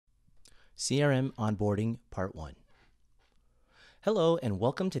CRM Onboarding Part 1. Hello and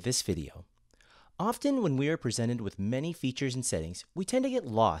welcome to this video. Often when we are presented with many features and settings, we tend to get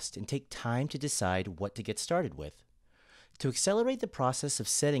lost and take time to decide what to get started with. To accelerate the process of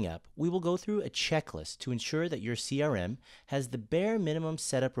setting up, we will go through a checklist to ensure that your CRM has the bare minimum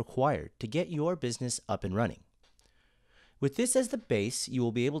setup required to get your business up and running. With this as the base, you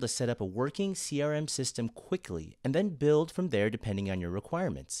will be able to set up a working CRM system quickly and then build from there depending on your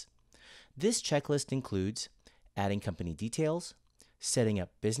requirements. This checklist includes adding company details, setting up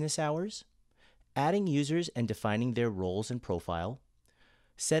business hours, adding users and defining their roles and profile,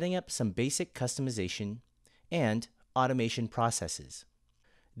 setting up some basic customization, and automation processes.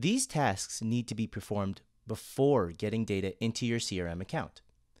 These tasks need to be performed before getting data into your CRM account.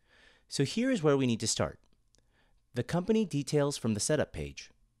 So here is where we need to start. The company details from the setup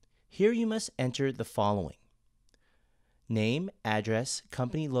page. Here you must enter the following: name, address,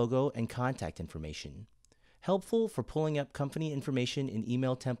 company logo, and contact information. Helpful for pulling up company information in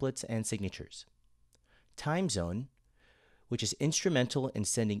email templates and signatures. Time zone, which is instrumental in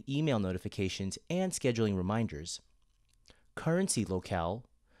sending email notifications and scheduling reminders. Currency locale.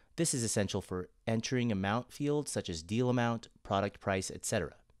 This is essential for entering amount fields such as deal amount, product price,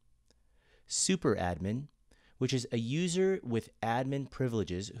 etc. Super admin, which is a user with admin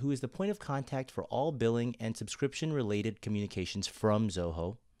privileges who is the point of contact for all billing and subscription-related communications from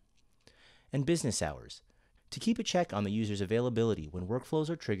Zoho. And business hours, to keep a check on the user's availability when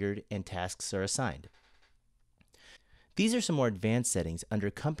workflows are triggered and tasks are assigned. These are some more advanced settings under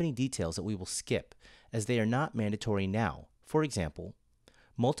company details that we will skip, as they are not mandatory now. For example,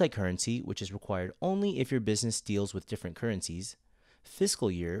 multi-currency, which is required only if your business deals with different currencies. Fiscal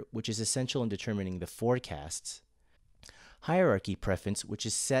year, which is essential in determining the forecasts. Hierarchy preference, which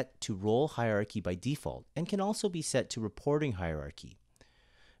is set to role hierarchy by default and can also be set to reporting hierarchy.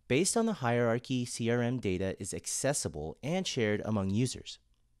 Based on the hierarchy, CRM data is accessible and shared among users.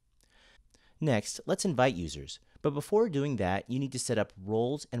 Next, let's invite users. But before doing that, you need to set up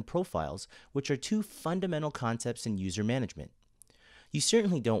roles and profiles, which are two fundamental concepts in user management. You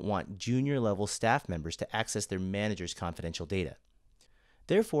certainly don't want junior-level staff members to access their manager's confidential data.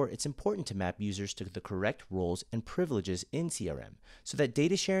 Therefore, it's important to map users to the correct roles and privileges in CRM so that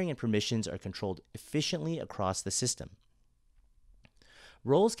data sharing and permissions are controlled efficiently across the system.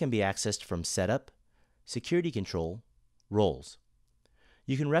 Roles can be accessed from Setup, Security Control, Roles.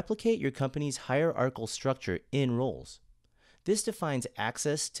 You can replicate your company's hierarchical structure in Roles. This defines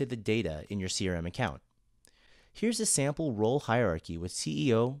access to the data in your CRM account. Here's a sample role hierarchy with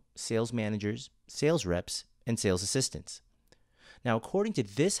CEO, sales managers, sales reps, and sales assistants. Now, according to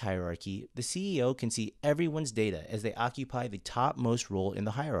this hierarchy, the CEO can see everyone's data as they occupy the topmost role in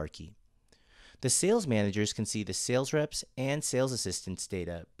the hierarchy. The sales managers can see the sales reps and sales assistants'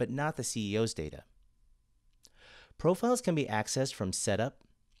 data, but not the CEO's data. Profiles can be accessed from Setup,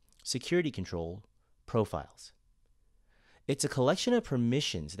 Security Control, Profiles. It's a collection of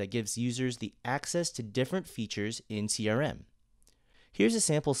permissions that gives users the access to different features in CRM. Here's a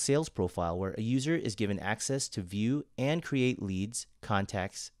sample sales profile where a user is given access to view and create leads,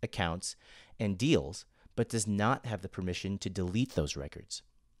 contacts, accounts, and deals, but does not have the permission to delete those records.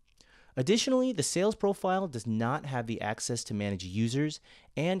 Additionally, the sales profile does not have the access to manage users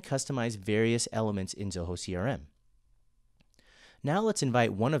and customize various elements in Zoho CRM. Now let's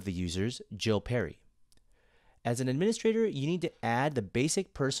invite one of the users, Jill Perry. As an administrator, you need to add the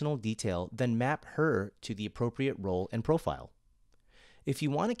basic personal detail, then map her to the appropriate role and profile. If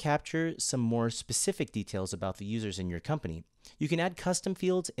you want to capture some more specific details about the users in your company, you can add custom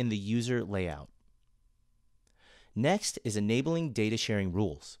fields in the user layout. Next is enabling data sharing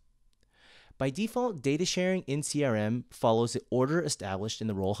rules. By default, data sharing in CRM follows the order established in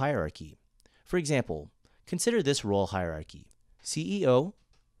the role hierarchy. For example, consider this role hierarchy: CEO,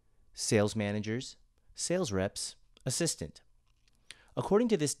 sales managers, sales reps, assistant. According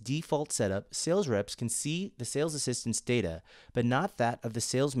to this default setup, sales reps can see the sales assistant's data, but not that of the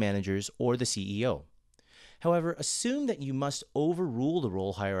sales managers or the CEO. However, assume that you must overrule the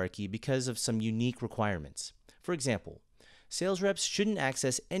role hierarchy because of some unique requirements. For example, sales reps shouldn't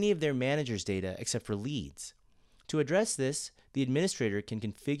access any of their manager's data except for leads. To address this, the administrator can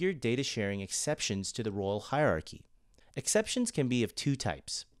configure data sharing exceptions to the role hierarchy. Exceptions can be of two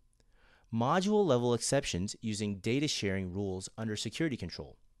types: module-level exceptions using data sharing rules under Security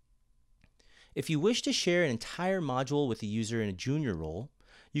Control. If you wish to share an entire module with a user in a junior role,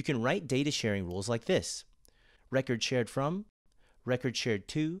 you can write data sharing rules like this: record shared from, record shared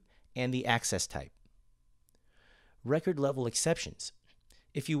to, and the access type. Record-level exceptions.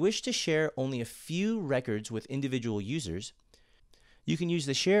 If you wish to share only a few records with individual users, You can use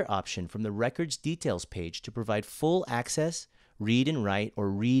the Share option from the Records Details page to provide full access, read and write, or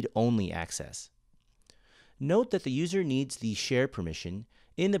read-only access. Note that the user needs the Share permission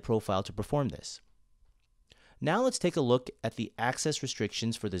in the profile to perform this. Now let's take a look at the access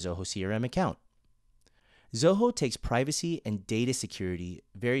restrictions for the Zoho CRM account. Zoho takes privacy and data security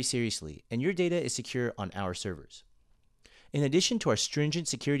very seriously, and your data is secure on our servers. In addition to our stringent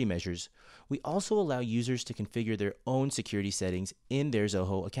security measures, we also allow users to configure their own security settings in their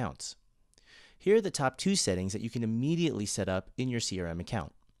Zoho accounts. Here are the top 2 settings that you can immediately set up in your CRM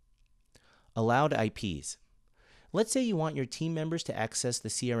account. Allowed IPs. Let's say you want your team members to access the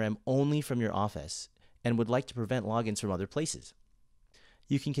CRM only from your office and would like to prevent logins from other places.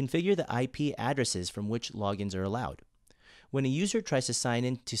 You can configure the IP addresses from which logins are allowed. When a user tries to sign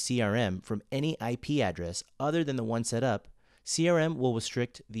in to CRM from any IP address other than the one set up, CRM will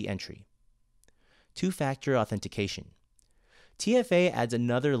restrict the entry. Two-factor authentication. TFA adds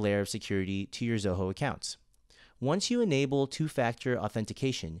another layer of security to your Zoho accounts. Once you enable two-factor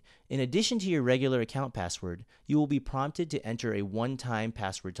authentication, in addition to your regular account password, you will be prompted to enter a one-time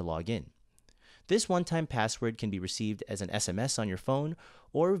password to log in. This one-time password can be received as an SMS on your phone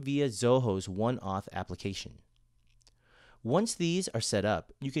or via Zoho's OneAuth application. Once these are set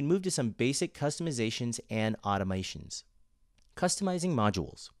up, you can move to some basic customizations and automations. Customizing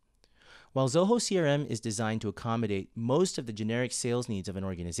modules. While Zoho CRM is designed to accommodate most of the generic sales needs of an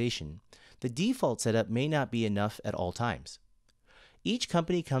organization, the default setup may not be enough at all times. Each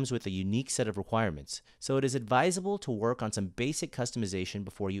company comes with a unique set of requirements, so it is advisable to work on some basic customization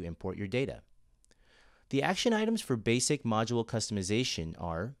before you import your data. The action items for basic module customization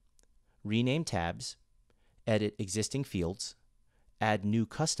are rename tabs, edit existing fields, add new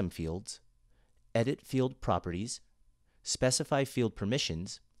custom fields, edit field properties, specify field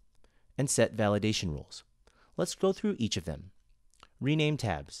permissions, and set validation rules. Let's go through each of them. Rename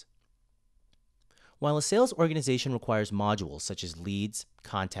tabs. While a sales organization requires modules such as leads,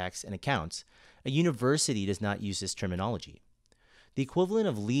 contacts, and accounts, a university does not use this terminology. The equivalent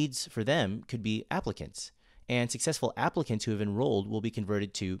of leads for them could be applicants, and successful applicants who have enrolled will be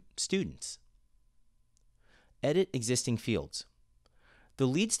converted to students. Edit existing fields. The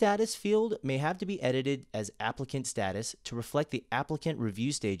lead status field may have to be edited as applicant status to reflect the applicant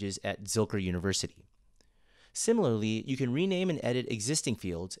review stages at Zilker University. Similarly, you can rename and edit existing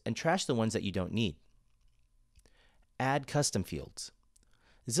fields and trash the ones that you don't need. Add custom fields.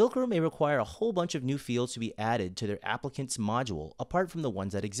 Zilker may require a whole bunch of new fields to be added to their applicant's module apart from the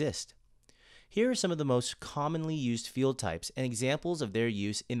ones that exist. Here are some of the most commonly used field types and examples of their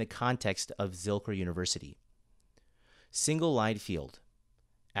use in the context of Zilker University. Single line field,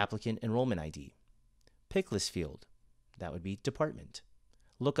 applicant enrollment ID. Pick list field, that would be department.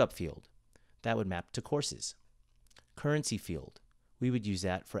 Lookup field, that would map to courses. Currency field, we would use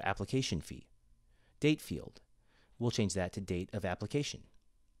that for application fee. Date field, we'll change that to date of application.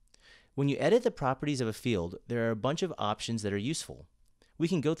 When you edit the properties of a field, there are a bunch of options that are useful. We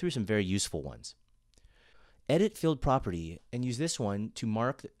can go through some very useful ones. Edit field property and use this one to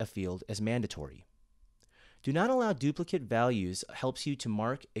mark a field as mandatory. Do not allow duplicate values helps you to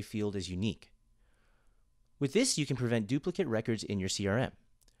mark a field as unique. With this, you can prevent duplicate records in your CRM.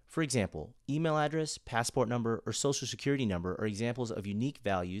 For example, email address, passport number, or social security number are examples of unique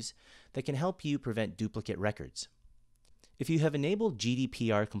values that can help you prevent duplicate records. If you have enabled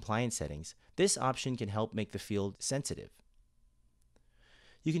GDPR compliance settings, this option can help make the field sensitive.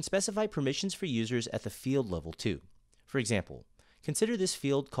 You can specify permissions for users at the field level too. For example, consider this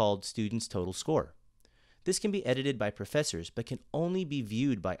field called Student's Total Score. This can be edited by professors but can only be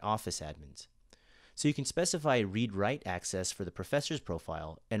viewed by office admins. So you can specify read-write access for the professor's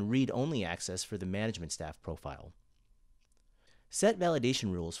profile and read-only access for the management staff profile. Set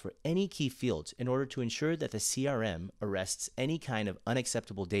validation rules for any key fields in order to ensure that the CRM arrests any kind of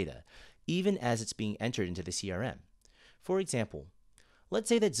unacceptable data, even as it's being entered into the CRM. For example, let's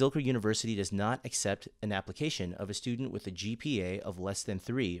say that Zilker University does not accept an application of a student with a GPA of less than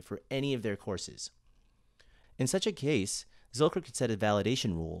 3 for any of their courses. In such a case, Zilker could set a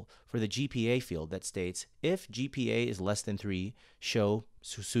validation rule for the GPA field that states, if GPA is less than 3, show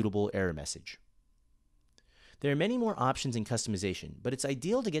suitable error message. There are many more options in customization, but it's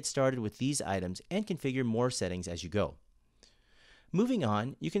ideal to get started with these items and configure more settings as you go. Moving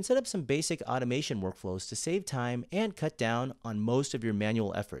on, you can set up some basic automation workflows to save time and cut down on most of your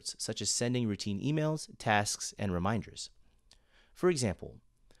manual efforts, such as sending routine emails, tasks, and reminders. For example,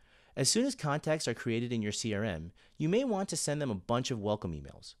 as soon as contacts are created in your CRM, you may want to send them a bunch of welcome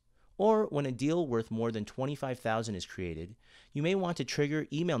emails. Or when a deal worth more than $25,000 is created, you may want to trigger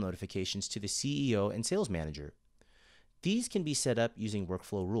email notifications to the CEO and sales manager. These can be set up using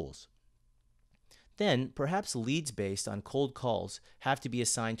workflow rules. Then, perhaps leads based on cold calls have to be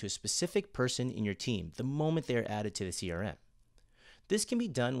assigned to a specific person in your team the moment they are added to the CRM. This can be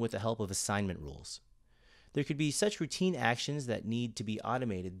done with the help of assignment rules. There could be such routine actions that need to be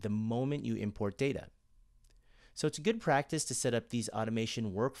automated the moment you import data. So it's a good practice to set up these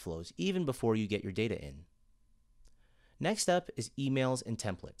automation workflows even before you get your data in. Next up is emails and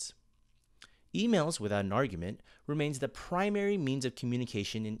templates. Emails without an argument remains the primary means of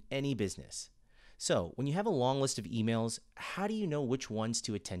communication in any business. So when you have a long list of emails, how do you know which ones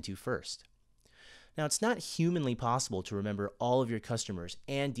to attend to first? Now, it's not humanly possible to remember all of your customers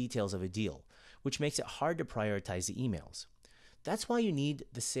and details of a deal, which makes it hard to prioritize the emails. That's why you need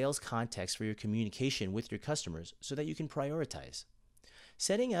the sales context for your communication with your customers so that you can prioritize.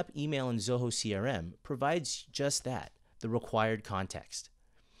 Setting up email in Zoho CRM provides just that, the required context.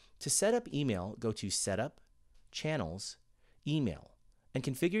 To set up email, go to Setup, Channels, Email, and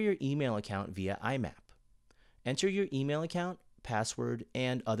configure your email account via IMAP. Enter your email account, password,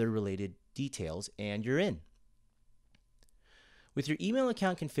 and other related details, and you're in. With your email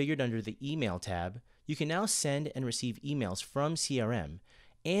account configured under the Email tab, you can now send and receive emails from CRM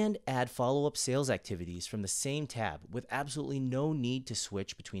and add follow-up sales activities from the same tab with absolutely no need to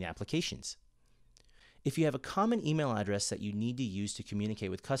switch between applications. If you have a common email address that you need to use to communicate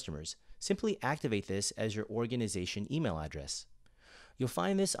with customers, simply activate this as your organization email address. You'll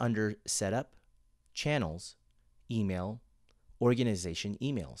find this under Setup, Channels, Email, Organization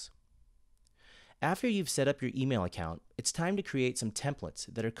Emails. After you've set up your email account, it's time to create some templates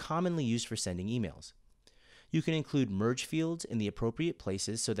that are commonly used for sending emails. You can include merge fields in the appropriate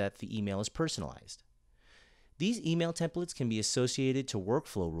places so that the email is personalized. These email templates can be associated to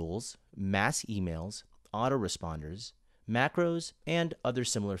workflow rules, mass emails, autoresponders, macros, and other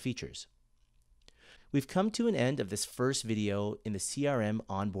similar features. We've come to an end of this first video in the CRM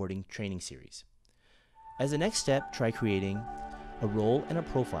onboarding training series. As a next step, try creating a role and a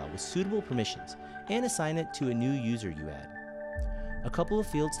profile with suitable permissions and assign it to a new user you add. A couple of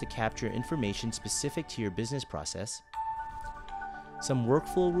fields to capture information specific to your business process, some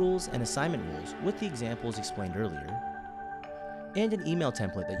workflow rules and assignment rules with the examples explained earlier, and an email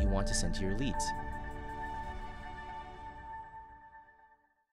template that you want to send to your leads.